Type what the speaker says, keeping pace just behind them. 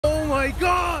my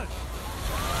god!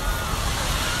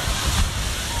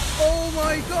 Oh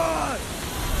my god!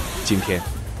 今天，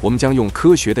我们将用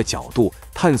科学的角度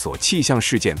探索气象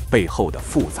事件背后的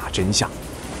复杂真相。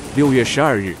6月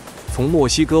12日，从墨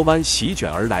西哥湾席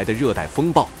卷而来的热带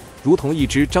风暴，如同一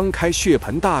只张开血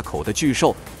盆大口的巨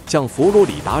兽，将佛罗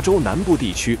里达州南部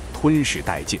地区吞噬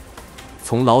殆尽。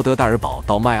从劳德代尔堡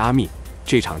到迈阿密，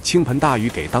这场倾盆大雨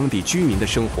给当地居民的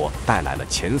生活带来了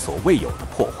前所未有的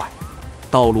破坏。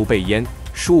道路被淹，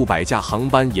数百架航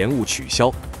班延误取消，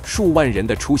数万人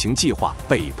的出行计划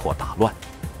被迫打乱。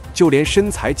就连身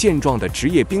材健壮的职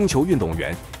业冰球运动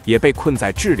员也被困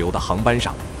在滞留的航班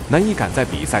上，难以赶在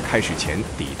比赛开始前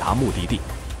抵达目的地。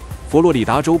佛罗里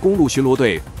达州公路巡逻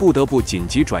队不得不紧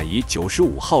急转移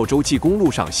95号洲际公路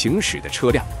上行驶的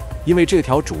车辆，因为这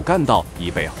条主干道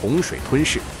已被洪水吞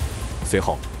噬。随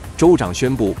后，州长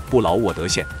宣布布劳沃德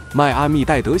县、迈阿密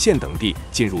戴德县等地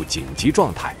进入紧急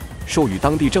状态，授予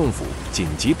当地政府紧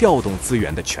急调动资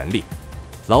源的权利。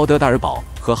劳德代尔堡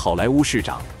和好莱坞市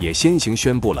长也先行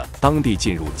宣布了当地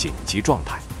进入紧急状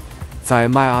态。在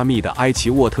迈阿密的埃奇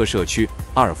沃特社区，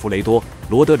阿尔弗雷多·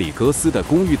罗德里格斯的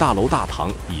公寓大楼大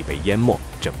堂已被淹没，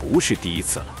这不是第一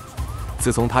次了。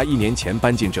自从他1年前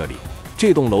搬进这里，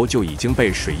这栋楼就已经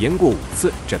被水淹过5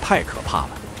次，这太可怕了。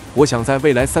我想在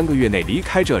未来3个月内离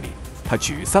开这里，他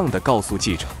沮丧地告诉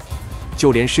记者。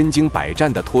就连身经百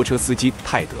战的拖车司机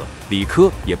泰德·里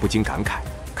科也不禁感慨，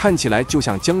看起来就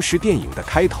像僵尸电影的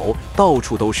开头，到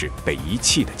处都是被遗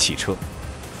弃的汽车。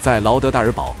在劳德代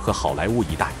尔堡和好莱坞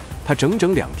一带，他整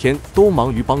整2天都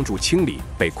忙于帮助清理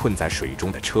被困在水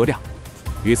中的车辆。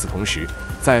与此同时，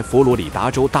在佛罗里达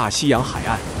州大西洋海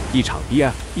岸，一场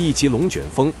 1级龙卷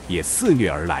风也肆虐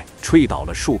而来，吹倒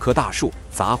了数棵大树，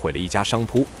砸毁了一家商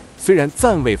铺。虽然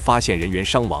暂未发现人员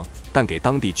伤亡，但给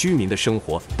当地居民的生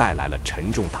活带来了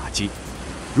沉重打击。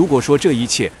如果说这一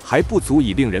切还不足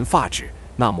以令人发指，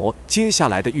那么接下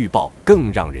来的预报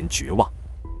更让人绝望。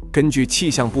根据气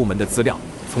象部门的资料，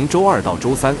从周2到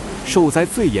周3，受灾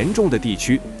最严重的地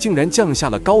区竟然降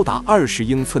下了高达20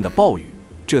英寸的暴雨，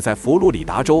这在佛罗里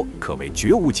达州可谓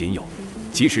绝无仅有。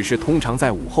即使是通常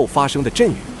在午后发生的阵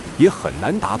雨，也很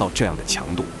难达到这样的强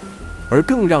度。而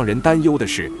更让人担忧的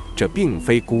是，这并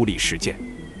非孤立事件。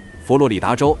佛罗里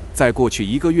达州在过去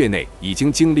1个月内已经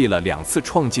经历了2次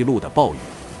创纪录的暴雨。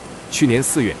去年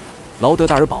4月，劳德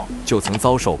代尔堡就曾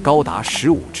遭受高达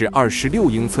15至26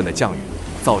英寸的降雨，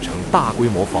造成大规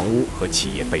模房屋和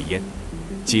企业被淹。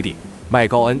基地麦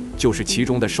高恩就是其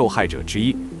中的受害者之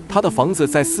一，他的房子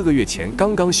在4个月前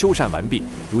刚刚修缮完毕，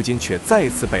如今却再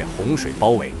次被洪水包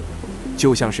围，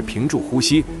就像是屏住呼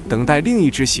吸，等待另一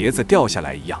只鞋子掉下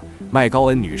来一样。麦高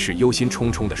恩女士忧心忡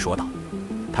忡地说道，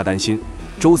她担心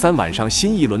周3晚上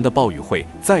新一轮的暴雨会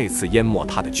再次淹没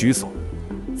她的居所。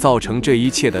造成这一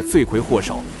切的罪魁祸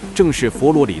首，正是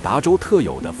佛罗里达州特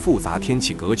有的复杂天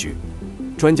气格局。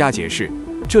专家解释，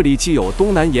这里既有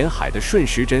东南沿海的顺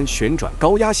时针旋转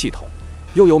高压系统，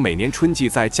又有每年春季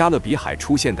在加勒比海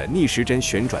出现的逆时针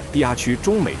旋转低压区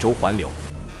中美洲环流。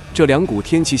这2股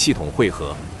天气系统汇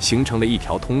合，形成了一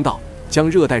条通道，将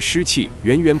热带湿气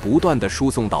源源不断地输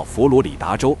送到佛罗里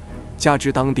达州，加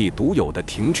之当地独有的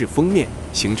停滞锋面，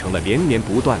形成了连绵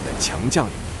不断的强降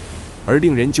雨。而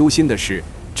令人揪心的是，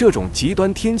这种极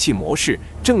端天气模式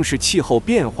正是气候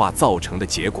变化造成的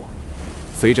结果。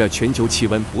随着全球气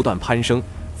温不断攀升，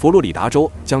佛罗里达州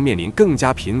将面临更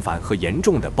加频繁和严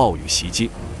重的暴雨袭击。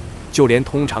就连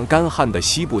通常干旱的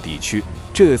西部地区，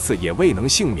这次也未能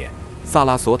幸免。萨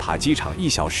拉索塔机场1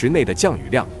小时内的降雨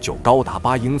量就高达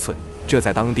8英寸，这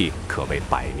在当地可谓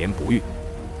百年不遇。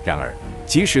然而，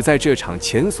即使在这场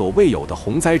前所未有的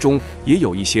洪灾中，也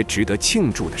有一些值得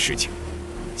庆祝的事情。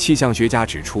气象学家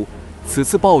指出，此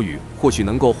次暴雨或许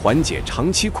能够缓解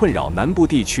长期困扰南部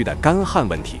地区的干旱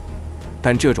问题，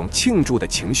但这种庆祝的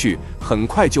情绪很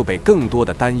快就被更多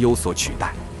的担忧所取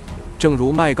代。正如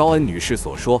麦高恩女士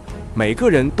所说，每个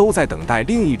人都在等待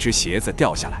另一只鞋子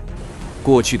掉下来。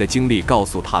过去的经历告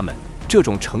诉他们，这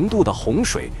种程度的洪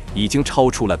水已经超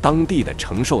出了当地的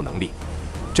承受能力。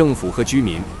政府和居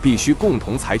民必须共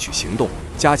同采取行动，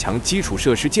加强基础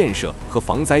设施建设和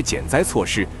防灾减灾措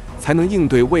施，才能应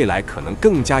对未来可能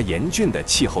更加严峻的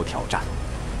气候挑战。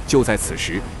就在此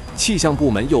时，气象部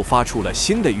门又发出了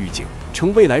新的预警，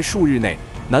称未来数日内，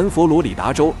南佛罗里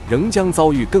达州仍将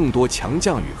遭遇更多强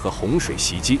降雨和洪水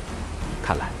袭击。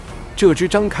看来，这只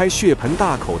张开血盆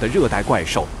大口的热带怪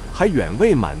兽还远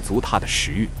未满足它的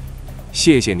食欲。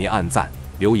谢谢您按赞、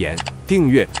留言、订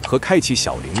阅和开启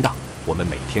小铃铛，我们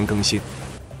每天更新。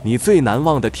你最难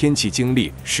忘的天气经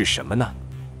历是什么呢？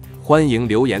欢迎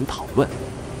留言讨论。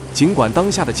尽管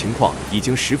当下的情况已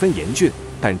经十分严峻，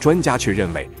但专家却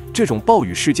认为，这种暴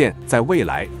雨事件在未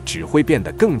来只会变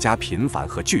得更加频繁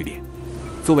和剧烈。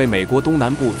作为美国东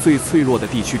南部最脆弱的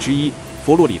地区之一，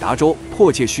佛罗里达州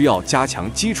迫切需要加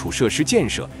强基础设施建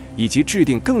设，以及制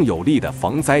定更有力的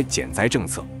防灾减灾政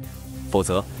策，否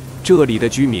则，这里的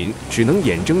居民只能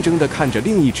眼睁睁地看着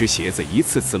另一只鞋子一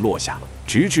次次落下，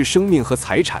直至生命和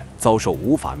财产遭受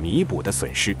无法弥补的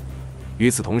损失。与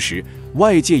此同时，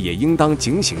外界也应当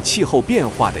警醒气候变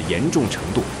化的严重程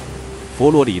度。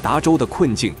佛罗里达州的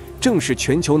困境正是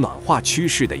全球暖化趋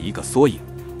势的一个缩影。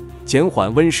减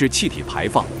缓温室气体排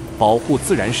放，保护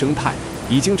自然生态，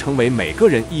已经成为每个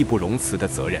人义不容辞的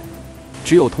责任。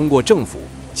只有通过政府、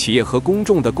企业和公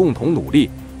众的共同努力，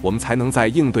我们才能在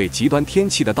应对极端天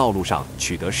气的道路上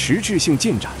取得实质性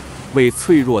进展，为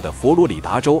脆弱的佛罗里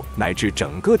达州乃至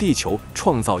整个地球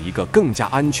创造一个更加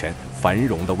安全、繁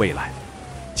荣的未来。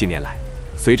近年来，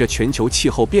随着全球气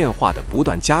候变化的不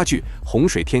断加剧，洪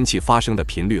水天气发生的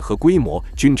频率和规模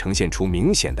均呈现出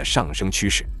明显的上升趋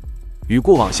势。与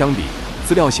过往相比，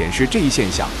资料显示这一现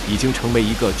象已经成为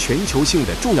一个全球性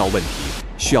的重要问题，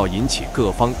需要引起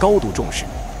各方高度重视。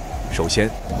首先，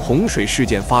洪水事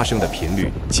件发生的频率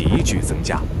急剧增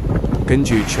加。根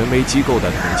据权威机构的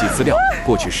统计资料，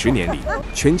过去10年里，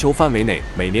全球范围内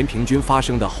每年平均发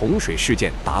生的洪水事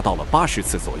件达到了80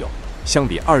次左右，相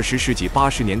比20世纪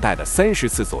80年代的30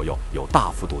次左右有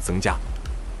大幅度增加。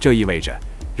这意味着，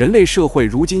人类社会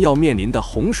如今要面临的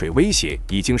洪水威胁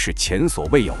已经是前所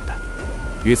未有的。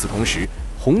与此同时，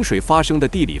洪水发生的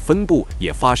地理分布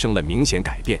也发生了明显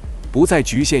改变，不再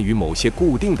局限于某些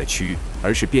固定的区域，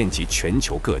而是遍及全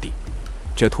球各地。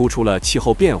这突出了气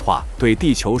候变化对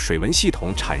地球水文系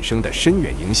统产生的深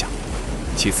远影响。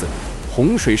其次，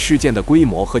洪水事件的规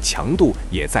模和强度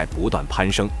也在不断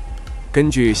攀升。根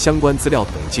据相关资料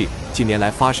统计，近年来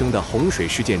发生的洪水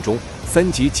事件中，3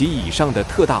级及以上的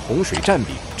特大洪水占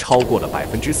比超过了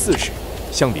40%，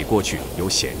相比过去有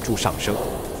显著上升。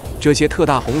这些特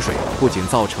大洪水不仅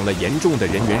造成了严重的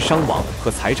人员伤亡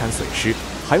和财产损失，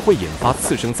还会引发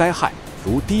次生灾害，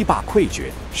如堤坝溃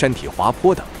决、山体滑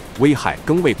坡等，危害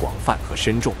更为广泛和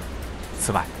深重。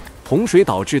此外，洪水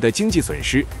导致的经济损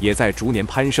失也在逐年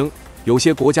攀升，有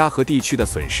些国家和地区的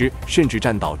损失甚至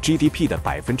占到 GDP 的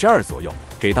2%左右，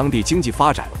给当地经济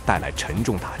发展带来沉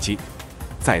重打击。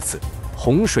再次，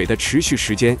洪水的持续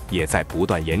时间也在不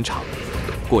断延长。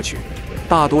过去，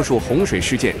大多数洪水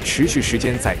事件持续时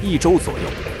间在1周左右，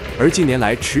而近年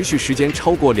来持续时间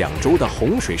超过2周的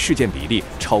洪水事件比例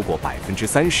超过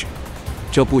30%。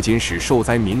这不仅使受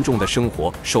灾民众的生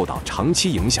活受到长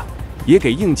期影响，也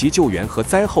给应急救援和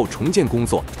灾后重建工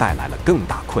作带来了更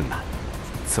大困难。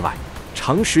此外，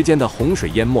长时间的洪水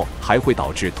淹没还会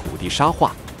导致土地沙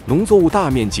化、农作物大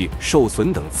面积受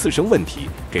损等次生问题，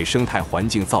给生态环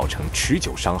境造成持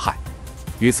久伤害。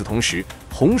与此同时，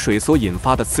洪水所引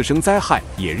发的次生灾害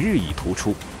也日益突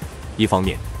出。一方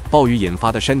面，暴雨引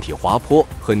发的山体滑坡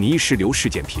和泥石流事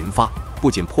件频发，不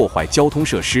仅破坏交通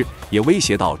设施，也威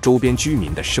胁到周边居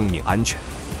民的生命安全。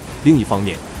另一方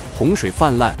面，洪水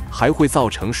泛滥还会造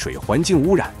成水环境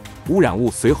污染，污染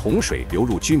物随洪水流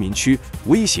入居民区，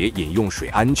威胁饮用水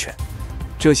安全。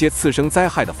这些次生灾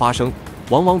害的发生，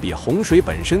往往比洪水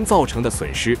本身造成的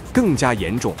损失更加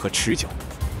严重和持久。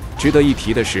值得一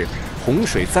提的是，洪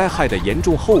水灾害的严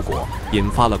重后果引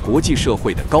发了国际社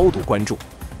会的高度关注。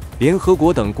联合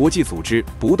国等国际组织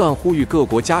不断呼吁各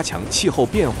国加强气候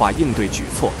变化应对举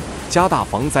措，加大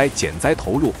防灾减灾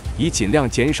投入，以尽量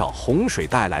减少洪水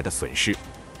带来的损失。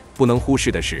不能忽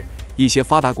视的是，一些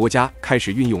发达国家开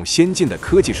始运用先进的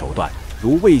科技手段，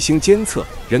如卫星监测、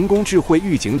人工智慧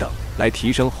预警等，来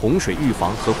提升洪水预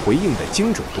防和回应的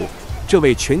精准度，这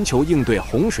为全球应对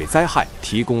洪水灾害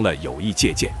提供了有益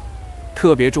借鉴。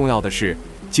特别重要的是，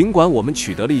尽管我们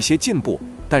取得了一些进步，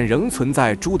但仍存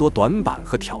在诸多短板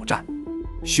和挑战。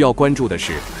需要关注的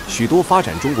是，许多发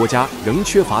展中国家仍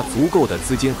缺乏足够的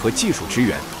资金和技术支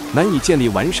援，难以建立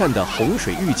完善的洪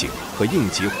水预警和应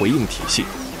急回应体系。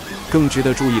更值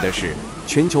得注意的是，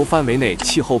全球范围内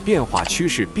气候变化趋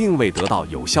势并未得到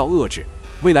有效遏制，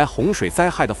未来洪水灾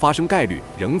害的发生概率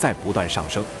仍在不断上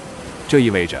升。这意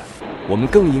味着，我们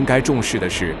更应该重视的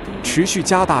是持续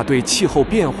加大对气候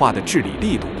变化的治理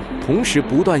力度，同时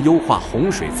不断优化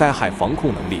洪水灾害防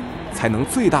控能力，才能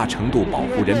最大程度保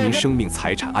护人民生命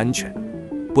财产安全。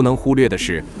不能忽略的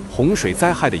是，洪水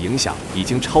灾害的影响已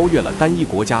经超越了单一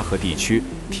国家和地区，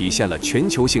体现了全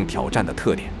球性挑战的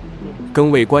特点。更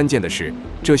为关键的是，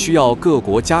这需要各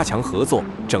国加强合作，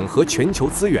整合全球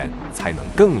资源，才能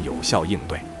更有效应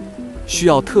对。需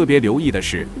要特别留意的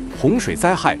是，洪水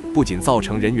灾害不仅造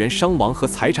成人员伤亡和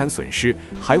财产损失，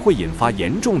还会引发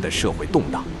严重的社会动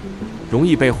荡。容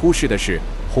易被忽视的是，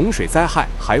洪水灾害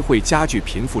还会加剧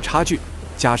贫富差距，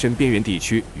加深边缘地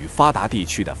区与发达地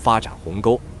区的发展鸿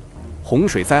沟。洪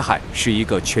水灾害是一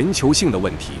个全球性的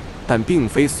问题，但并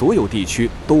非所有地区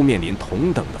都面临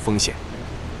同等的风险。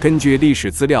根据历史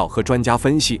资料和专家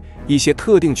分析，一些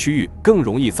特定区域更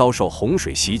容易遭受洪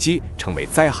水袭击，成为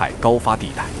灾害高发地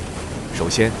带。首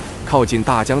先，靠近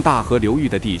大江大河流域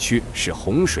的地区是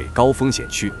洪水高风险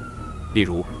区，例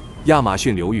如亚马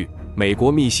逊流域、美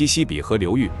国密西西比河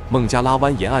流域、孟加拉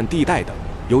湾沿岸地带等。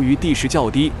由于地势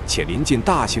较低且临近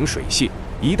大型水系，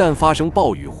一旦发生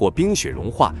暴雨或冰雪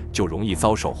融化，就容易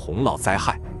遭受洪涝灾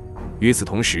害。与此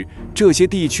同时，这些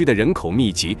地区的人口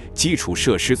密集，基础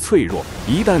设施脆弱，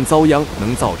一旦遭殃，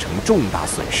能造成重大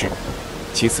损失。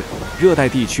其次，热带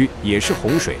地区也是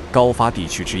洪水高发地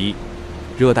区之一。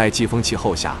热带季风气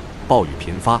候下，暴雨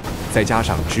频发，再加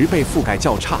上植被覆盖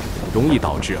较差，容易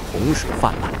导致洪水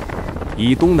泛滥。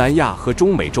以东南亚和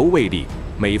中美洲为例，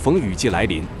每逢雨季来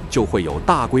临，就会有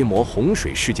大规模洪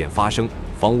水事件发生，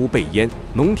房屋被淹，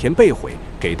农田被毁，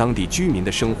给当地居民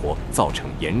的生活造成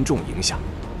严重影响。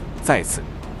再次，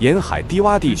沿海低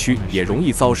洼地区也容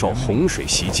易遭受洪水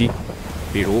袭击，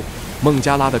比如孟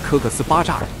加拉的科克斯巴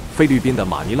扎尔、菲律宾的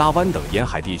马尼拉湾等沿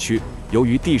海地区，由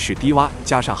于地势低洼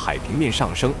加上海平面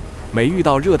上升，每遇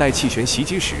到热带气旋袭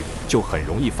击时，就很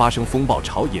容易发生风暴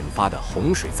潮引发的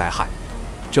洪水灾害。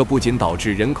这不仅导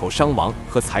致人口伤亡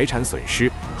和财产损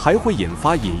失，还会引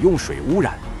发饮用水污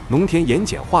染、农田盐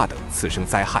碱化等次生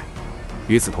灾害。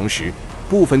与此同时，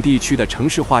部分地区的城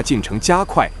市化进程加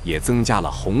快，也增加了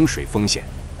洪水风险。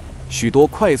许多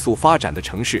快速发展的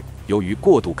城市，由于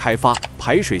过度开发、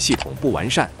排水系统不完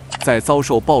善，在遭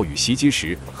受暴雨袭击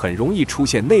时，很容易出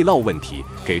现内涝问题，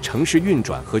给城市运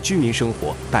转和居民生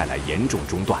活带来严重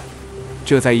中断。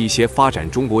这在一些发展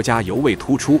中国家尤为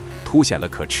突出，凸显了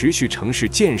可持续城市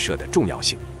建设的重要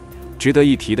性。值得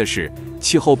一提的是，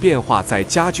气候变化在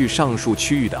加剧上述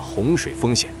区域的洪水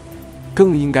风险。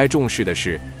更应该重视的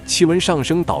是，气温上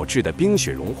升导致的冰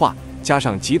雪融化，加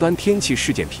上极端天气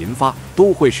事件频发，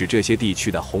都会使这些地区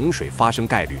的洪水发生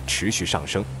概率持续上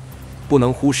升。不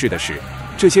能忽视的是，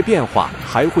这些变化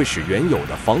还会使原有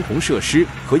的防洪设施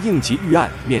和应急预案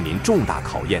面临重大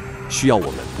考验，需要我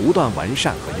们不断完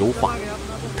善和优化。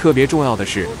特别重要的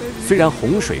是，虽然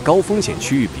洪水高风险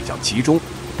区域比较集中，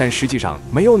但实际上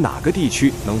没有哪个地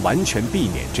区能完全避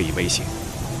免这一威胁。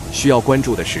需要关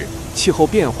注的是，气候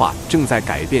变化正在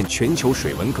改变全球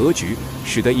水文格局，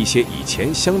使得一些以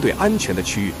前相对安全的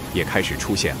区域也开始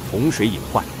出现洪水隐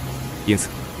患。因此，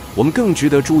我们更值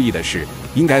得注意的是，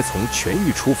应该从全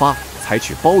域出发，采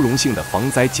取包容性的防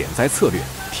灾减灾策略，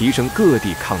提升各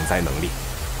地抗灾能力。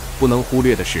不能忽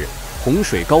略的是，洪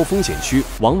水高风险区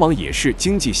往往也是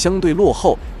经济相对落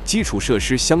后、基础设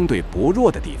施相对薄弱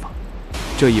的地方。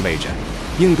这意味着，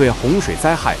应对洪水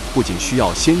灾害不仅需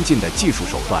要先进的技术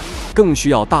手段，更需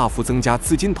要大幅增加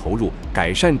资金投入，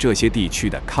改善这些地区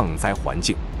的抗灾环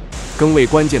境。更为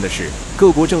关键的是，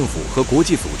各国政府和国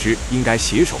际组织应该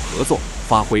携手合作，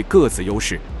发挥各自优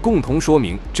势，共同说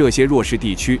明这些弱势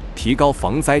地区提高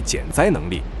防灾减灾能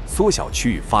力，缩小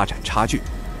区域发展差距。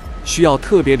需要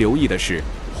特别留意的是，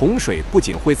洪水不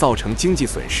仅会造成经济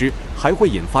损失，还会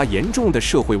引发严重的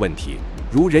社会问题，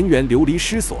如人员流离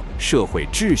失所、社会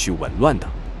秩序紊乱等。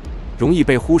容易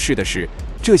被忽视的是，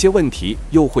这些问题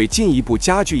又会进一步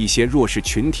加剧一些弱势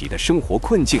群体的生活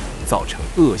困境，造成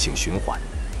恶性循环。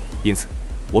因此，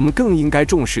我们更应该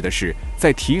重视的是，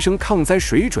在提升抗灾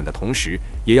水准的同时，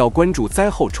也要关注灾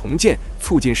后重建，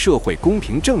促进社会公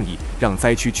平正义，让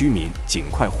灾区居民尽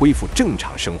快恢复正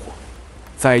常生活。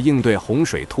在应对洪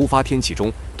水突发天气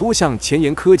中，多项前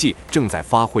沿科技正在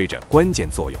发挥着关键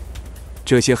作用。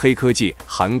这些黑科技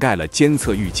涵盖了监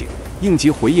测预警、应急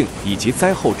回应以及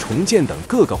灾后重建等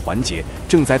各个环节，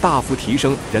正在大幅提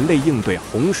升人类应对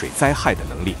洪水灾害的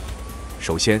能力。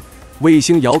首先，卫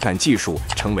星遥感技术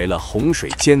成为了洪水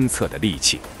监测的利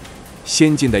器。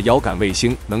先进的遥感卫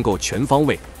星能够全方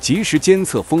位、及时监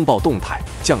测风暴动态、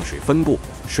降水分布、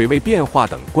水位变化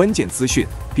等关键资讯，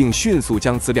并迅速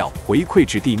将资料回馈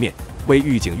至地面，为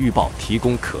预警预报提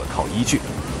供可靠依据。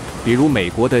比如美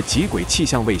国的极轨气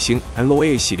象卫星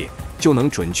NOAA 系列就能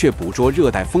准确捕捉热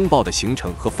带风暴的形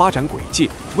成和发展轨迹，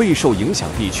为受影响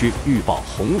地区预报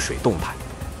洪水动态。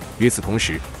与此同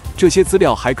时，这些资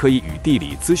料还可以与地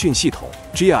理资讯系统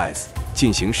GIS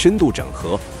进行深度整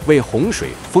合，为洪水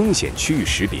风险区域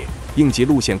识别、应急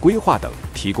路线规划等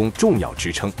提供重要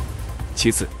支撑。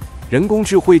其次，人工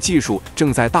智慧技术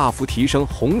正在大幅提升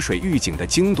洪水预警的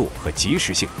精度和及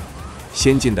时性。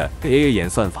先进的 AI 演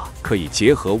算法可以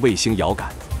结合卫星遥感、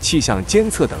气象监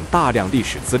测等大量历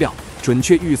史资料，准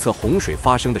确预测洪水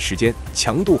发生的时间、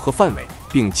强度和范围，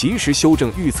并及时修正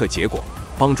预测结果，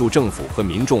帮助政府和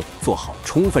民众做好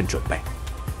充分准备。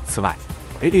此外，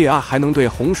 AI 还能对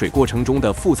洪水过程中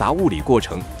的复杂物理过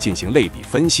程进行类比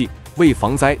分析，为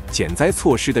防灾减灾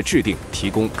措施的制定提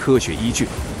供科学依据。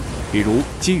比如，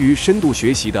基于深度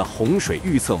学习的洪水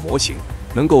预测模型，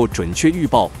能够准确预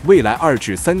报未来2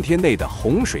至3天内的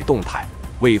洪水动态，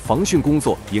为防汛工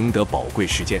作赢得宝贵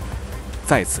时间。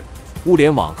在此，物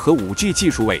联网和5G 技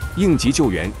术为应急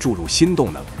救援注入新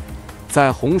动能。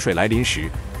在洪水来临时，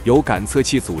由感测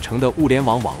器组成的物联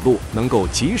网网络能够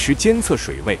及时监测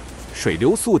水位、水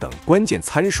流速等关键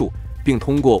参数，并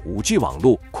通过5G 网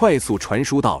络快速传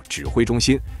输到指挥中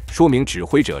心，说明指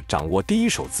挥者掌握第一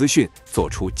手资讯，做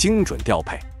出精准调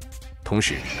配。同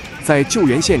时，在救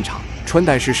援现场，穿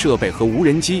戴式设备和无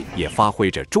人机也发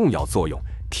挥着重要作用，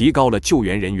提高了救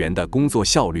援人员的工作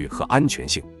效率和安全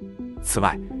性。此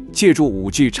外，借助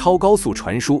5G 超高速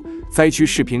传输，灾区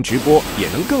视频直播也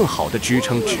能更好地支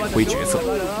撑指挥角色。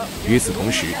与此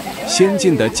同时，先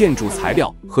进的建筑材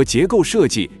料和结构设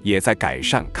计也在改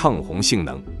善抗洪性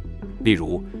能。例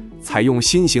如，采用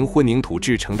新型混凝土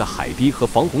制成的海堤和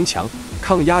防洪墙，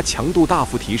抗压强度大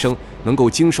幅提升，能够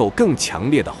经受更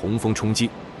强烈的洪峰冲击。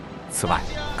此外，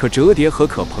可折叠和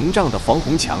可膨胀的防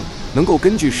洪墙能够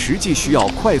根据实际需要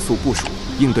快速部署，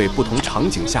应对不同场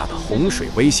景下的洪水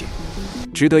威胁。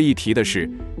值得一提的是，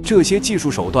这些技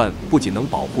术手段不仅能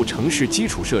保护城市基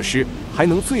础设施，还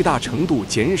能最大程度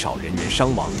减少人员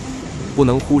伤亡。不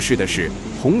能忽视的是，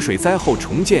洪水灾后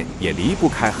重建也离不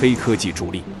开黑科技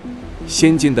助力。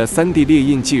先进的3D 列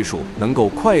印技术能够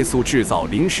快速制造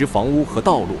临时房屋和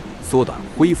道路，缩短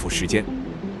恢复时间。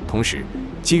同时，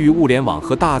基于物联网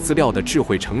和大资料的智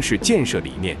慧城市建设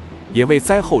理念，也为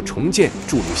灾后重建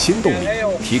注入新动力，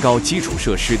提高基础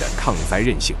设施的抗灾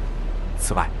韧性。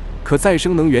此外，可再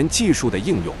生能源技术的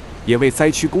应用也为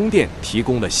灾区供电提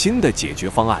供了新的解决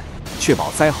方案，确保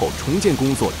灾后重建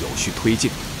工作有序推进。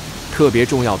特别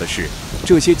重要的是，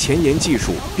这些前沿技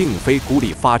术并非孤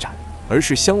立发展，而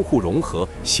是相互融合、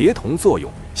协同作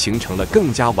用，形成了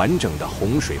更加完整的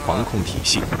洪水防控体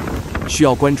系。需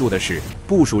要关注的是，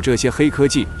部署这些黑科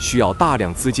技需要大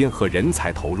量资金和人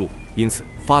才投入，因此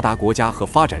发达国家和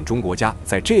发展中国家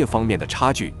在这方面的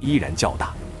差距依然较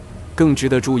大。更值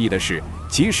得注意的是，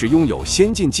即使拥有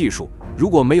先进技术，如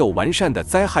果没有完善的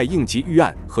灾害应急预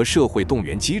案和社会动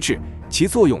员机制，其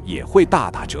作用也会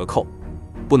大打折扣。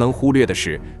不能忽略的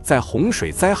是，在洪水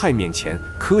灾害面前，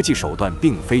科技手段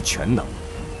并非全能。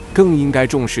更应该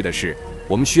重视的是，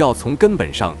我们需要从根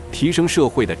本上提升社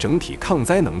会的整体抗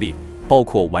灾能力，包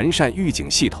括完善预警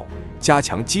系统、加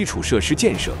强基础设施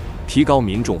建设、提高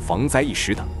民众防灾意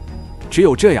识等。只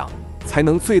有这样，才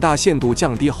能最大限度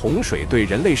降低洪水对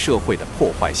人类社会的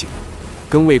破坏性。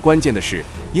更为关键的是，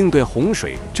应对洪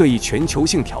水这一全球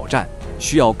性挑战，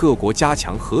需要各国加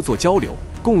强合作交流，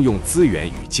共用资源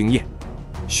与经验。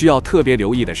需要特别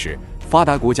留意的是，发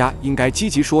达国家应该积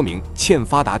极说明欠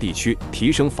发达地区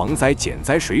提升防灾减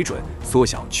灾水准，缩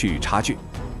小区域差距。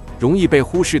容易被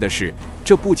忽视的是，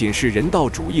这不仅是人道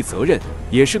主义责任，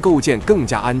也是构建更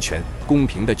加安全、公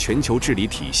平的全球治理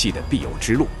体系的必由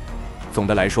之路。总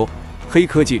的来说，黑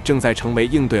科技正在成为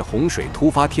应对洪水突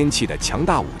发天气的强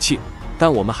大武器，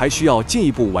但我们还需要进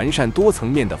一步完善多层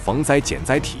面的防灾减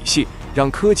灾体系，让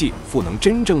科技赋能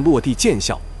真正落地见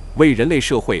效，为人类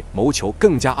社会谋求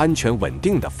更加安全稳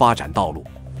定的发展道路。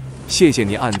谢谢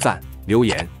您按赞、留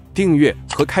言、订阅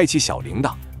和开启小铃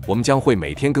铛，我们将会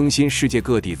每天更新世界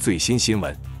各地最新新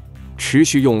闻，持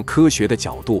续用科学的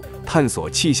角度探索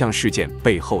气象事件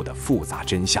背后的复杂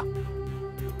真相。